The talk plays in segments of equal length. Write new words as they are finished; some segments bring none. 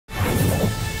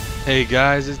Hey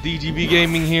guys, it's DGB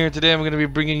Gaming here. Today I'm going to be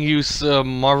bringing you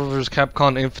some Marvel vs.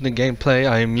 Capcom Infinite gameplay.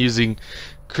 I am using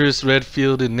Chris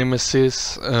Redfield and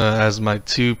Nemesis as my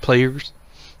two players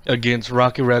against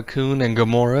Rocket Raccoon and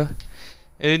Gamora.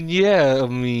 And yeah, I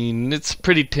mean, it's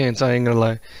pretty tense, I ain't gonna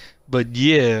lie. But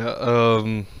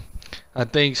yeah, I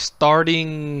think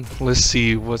starting, let's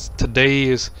see, today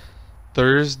is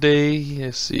Thursday,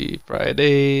 let's see,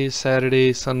 Friday,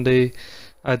 Saturday, Sunday.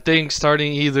 I think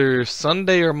starting either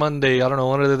Sunday or Monday, I don't know,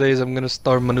 one of the days I'm gonna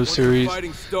start my new series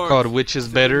called Which is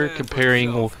Better,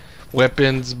 comparing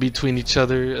weapons between each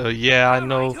other. Yeah, I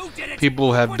know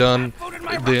people have done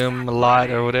them a lot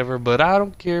or whatever, but I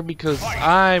don't care because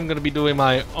I'm gonna be doing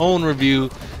my own review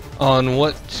on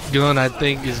what gun I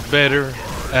think is better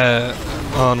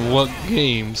on what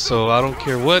game. So I don't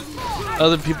care what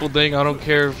other people think. I don't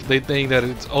care if they think that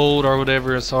it's old or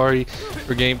whatever. Sorry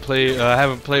for gameplay. I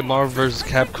haven't played Marvel vs.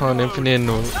 Capcom Infinite in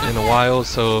a while,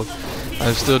 so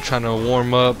I'm still trying to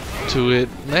warm up to it.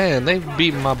 Man, they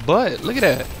beat my butt. Look at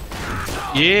that.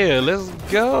 Yeah, let's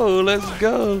go. Let's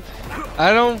go.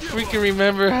 I don't freaking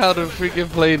remember how to freaking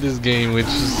play this game, which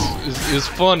is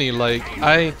funny. Like,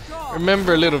 I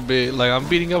remember a little bit. Like, I'm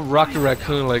beating up Rocket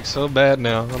Raccoon like so bad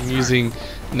now. I'm using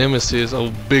Nemesis,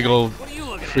 a big old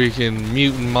freaking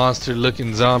mutant monster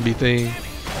looking zombie thing.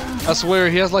 I swear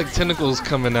he has like tentacles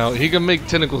coming out. He can make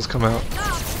tentacles come out.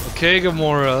 Okay,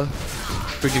 Gamora,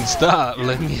 freaking stop.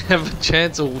 Let me have a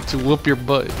chance to whoop your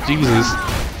butt. Jesus.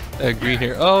 That green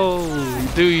hair.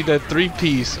 Oh, dude, that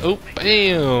three-piece. Oh,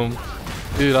 bam.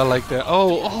 Dude, I like that.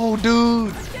 Oh,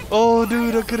 dude. Oh,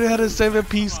 dude, I could have had a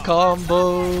 7-piece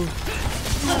combo.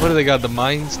 What do they got? The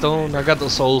Mind Stone? I got the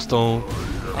Soul Stone.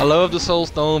 I love the Soul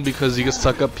Stone because you can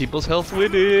suck up people's health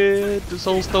with it. The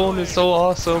Soul Stone is so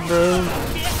awesome, bro.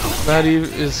 Not even,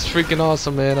 it's freaking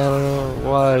awesome, man. I don't know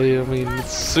why. I mean,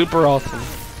 it's super awesome.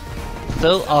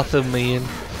 So awesome, man.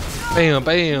 Bam,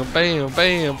 bam, bam,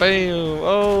 bam, bam.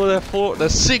 Oh, that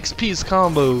 6-piece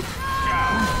combo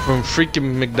from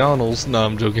freaking McDonald's. No,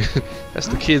 I'm joking. That's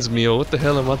the kids' meal. What the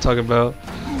hell am I talking about?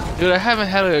 Dude, I haven't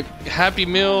had a Happy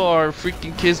Meal or a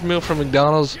freaking kids meal from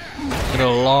McDonald's in a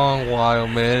long while,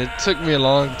 man. It took me a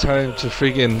long time to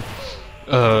freaking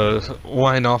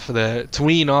wean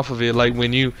off of it, like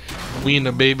when you wean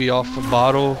a baby off a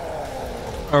bottle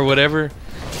or whatever.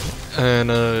 And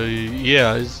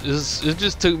yeah, it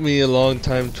just took me a long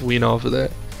time to wean off of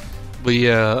that. But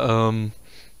yeah,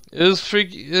 it was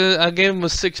freaking. I gave him a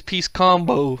 6-piece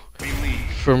combo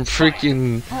from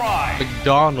freaking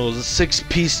McDonald's, a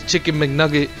 6-piece chicken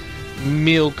McNugget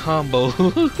meal combo.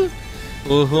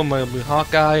 Well, who am I?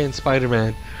 Hawkeye and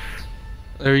Spider-Man.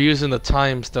 They're using the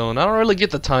Time Stone. I don't really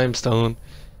get the Time Stone.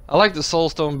 I like the Soul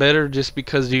Stone better just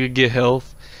because you get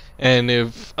health. And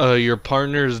if your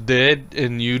partner is dead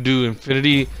and you do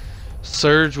Infinity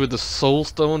Surge with the Soul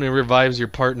Stone, it revives your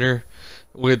partner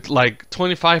with like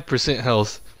 25%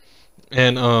 health.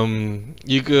 And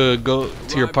you could go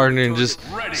to your partner and just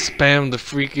spam the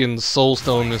freaking Soul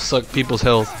Stone and suck people's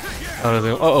health out of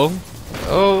them.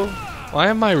 Oh, why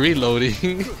am I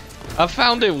reloading? I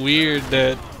found it weird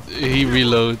that he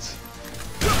reloads.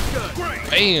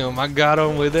 Bam, I got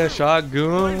him with that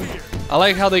shotgun. I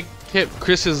like how they kept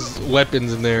Chris's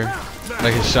weapons in there,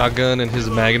 like his shotgun and his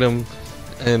magnum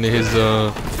and his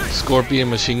scorpion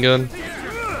machine gun.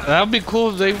 That would be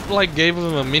cool if they like gave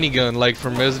him a minigun like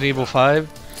from Resident Evil 5,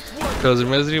 because in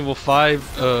Resident Evil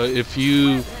 5 if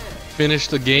you finish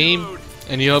the game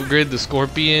and you upgrade the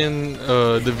Scorpion,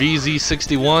 the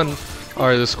VZ61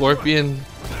 or the Scorpion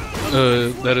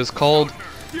that is called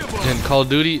in Call of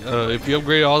Duty, if you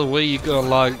upgrade all the way you can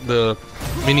unlock the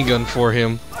minigun for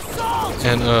him.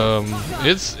 And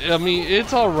I mean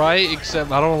it's alright,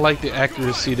 except I don't like the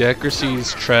accuracy. The accuracy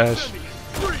is trash.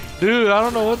 Dude, I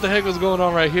don't know what the heck was going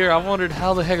on right here. I wondered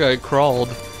how the heck I crawled.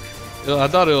 I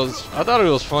thought it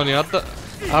was funny. I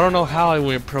don't know how I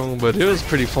went prone, but it was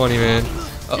pretty funny, man.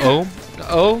 Uh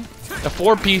oh, a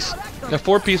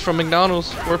 4-piece from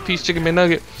McDonald's, 4-piece chicken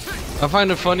McNugget. I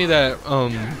find it funny that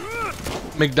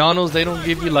McDonald's, they don't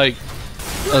give you like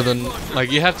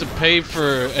you have to pay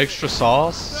for extra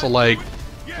sauce. So like,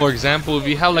 for example, if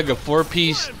you have like a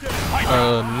 4-piece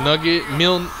nugget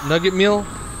meal,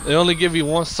 they only give you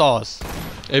 1 sauce.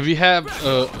 If you have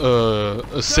a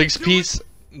 6-piece,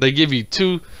 they give you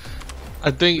 2.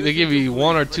 I think they give you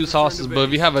 1 or 2 sauces. But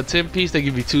if you have a 10-piece, they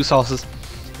give you 2 sauces.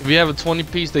 If you have a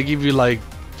 20-piece, they give you like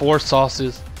 4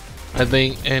 sauces, I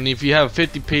think. And if you have a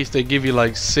 50-piece, they give you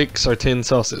like 6 or 10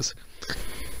 sauces.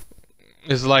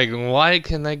 It's like, why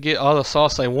can I get all the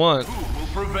sauce I want?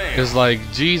 It's like,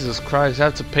 Jesus Christ, I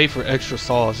have to pay for extra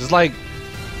sauce. It's like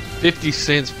 50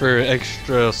 cents for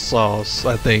extra sauce,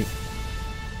 I think.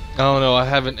 don't know. I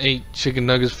haven't ate chicken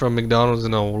nuggets from McDonald's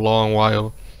in a long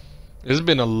while. It's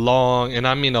been a long, and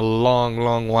I mean a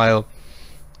long while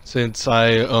since I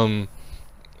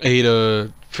ate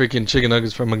a freaking chicken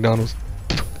nuggets from McDonald's.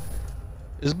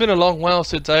 It's been a long while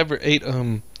since I ever ate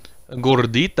a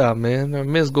gordita, man. I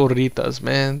miss gorditas,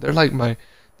 man.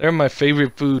 They're my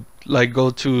favorite food. Like, go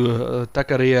to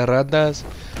Taqueria Radas,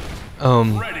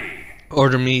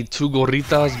 order me 2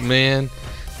 gorditas, man.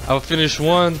 I'll finish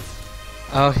one.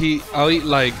 I'll eat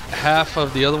like half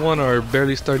of the other one or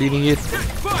barely start eating it,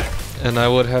 and I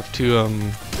would have to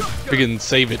freaking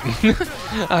save it.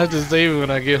 I have to save it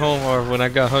when I get home or when I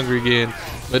got hungry again.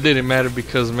 But it didn't matter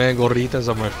because, man, gorditas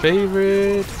are my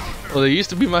favorite. Well, they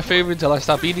used to be my favorite till I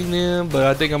stopped eating them, but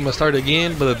I think I'm gonna start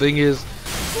again. But the thing is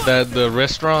that the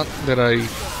restaurant that I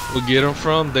would get them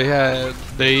from, they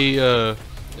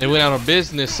went out of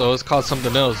business, so it's called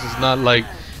something else. It's not like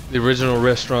the original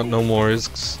restaurant no more.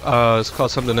 It's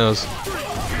called something else.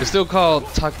 It's still called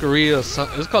Taqueria.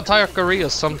 It's called Taqueria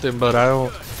something, but I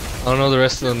don't know the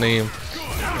rest of the name.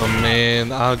 But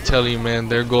man, I'll tell you, man,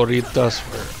 their gorditas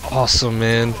were awesome,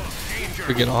 man.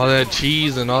 Freaking all that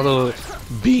cheese and all the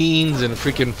beans and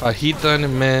freaking fajita in it,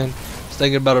 man. Just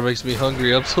thinking about it makes me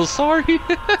hungry. I'm so sorry.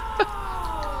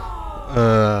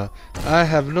 I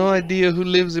have no idea who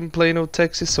lives in Plano,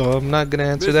 Texas, so I'm not gonna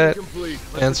answer that.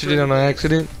 Answered it on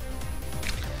accident.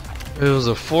 It was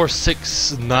a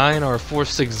 469 or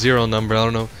 460 number. I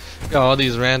don't know. Got all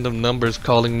these random numbers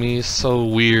calling me. It's so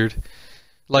weird.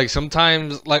 Like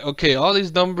sometimes, like, okay, all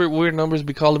these weird numbers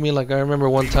be calling me. Like I remember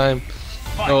one time.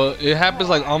 No, it happens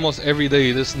like almost every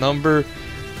day. This number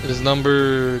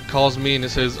calls me and it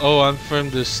says, "Oh, I'm from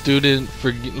the student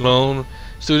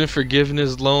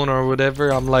forgiveness loan or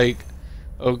whatever." I'm like,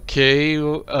 okay,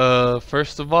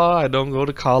 first of all, I don't go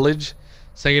to college.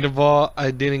 Second of all,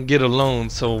 I didn't get a loan,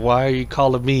 so why are you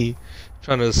calling me?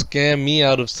 Trying to scam me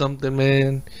out of something,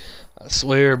 man. I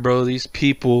swear, bro, these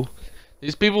people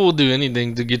will do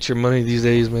anything to get your money these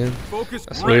days, man.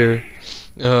 I swear.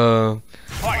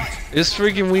 It's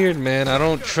freaking weird, man. I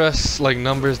don't trust like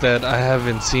numbers that I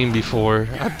haven't seen before.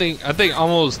 I think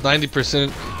almost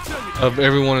 90% of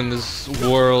everyone in this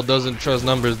world doesn't trust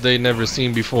numbers they never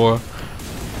seen before.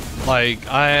 Like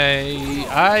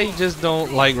I just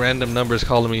don't like random numbers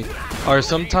calling me, or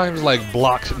sometimes like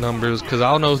blocked numbers, because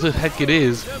I don't know who the heck it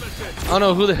is. I don't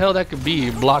know who the hell that could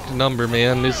be. Blocked number,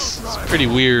 man. It's pretty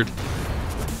weird.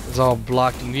 It's all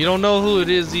blocked and you don't know who it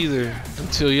is either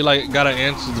until you like gotta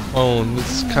answer the phone.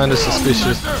 It's kind of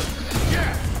suspicious.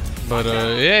 But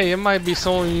yeah, it might be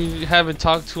someone you haven't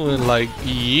talked to in like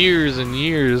years and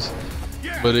years,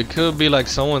 but it could be like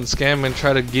someone scamming,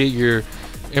 try to get your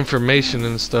information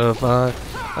and stuff. I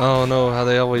don't know how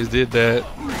they always did that.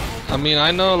 I mean,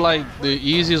 I know like the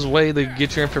easiest way to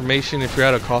get your information if you're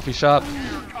at a coffee shop,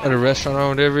 at a restaurant or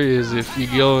whatever, is if you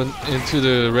go into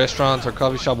the restaurants or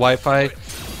coffee shop Wi-Fi,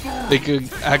 they could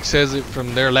access it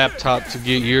from their laptop to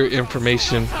get your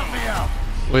information,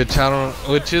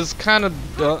 which is kind of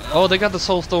oh, they got the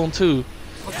Soul Stone too.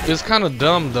 It's kind of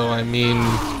dumb though. I mean,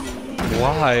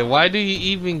 why do you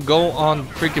even go on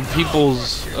freaking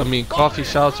people's, I mean, coffee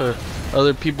shops or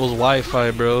other people's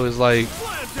Wi-Fi, bro? It's like,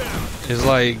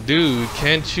 dude,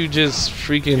 can't you just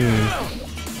freaking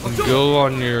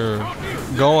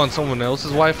go on someone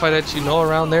else's Wi-Fi that you know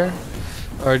around there,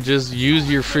 or just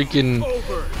use your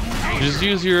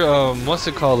what's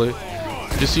it called?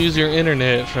 Just use your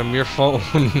internet from your phone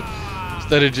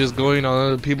instead of just going on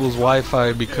other people's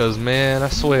Wi-Fi, because man, I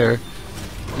swear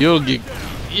you'll get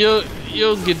your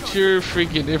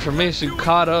freaking information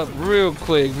caught up real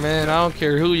quick, man. I don't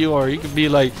care who you are. You could be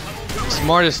like the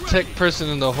smartest tech person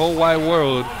in the whole wide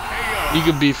world. You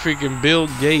could be freaking Bill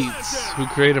Gates, who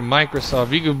created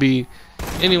Microsoft. You could be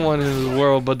anyone in the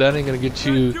world, but that ain't gonna get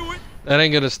you. That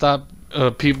ain't gonna stop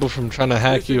people from trying to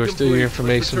hack you or steal your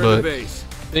information. But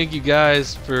thank you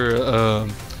guys for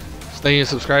staying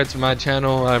subscribed to my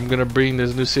channel. I'm gonna bring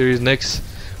this new series next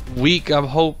week, I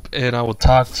hope, and I will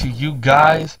talk to you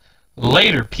guys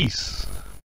later. Peace.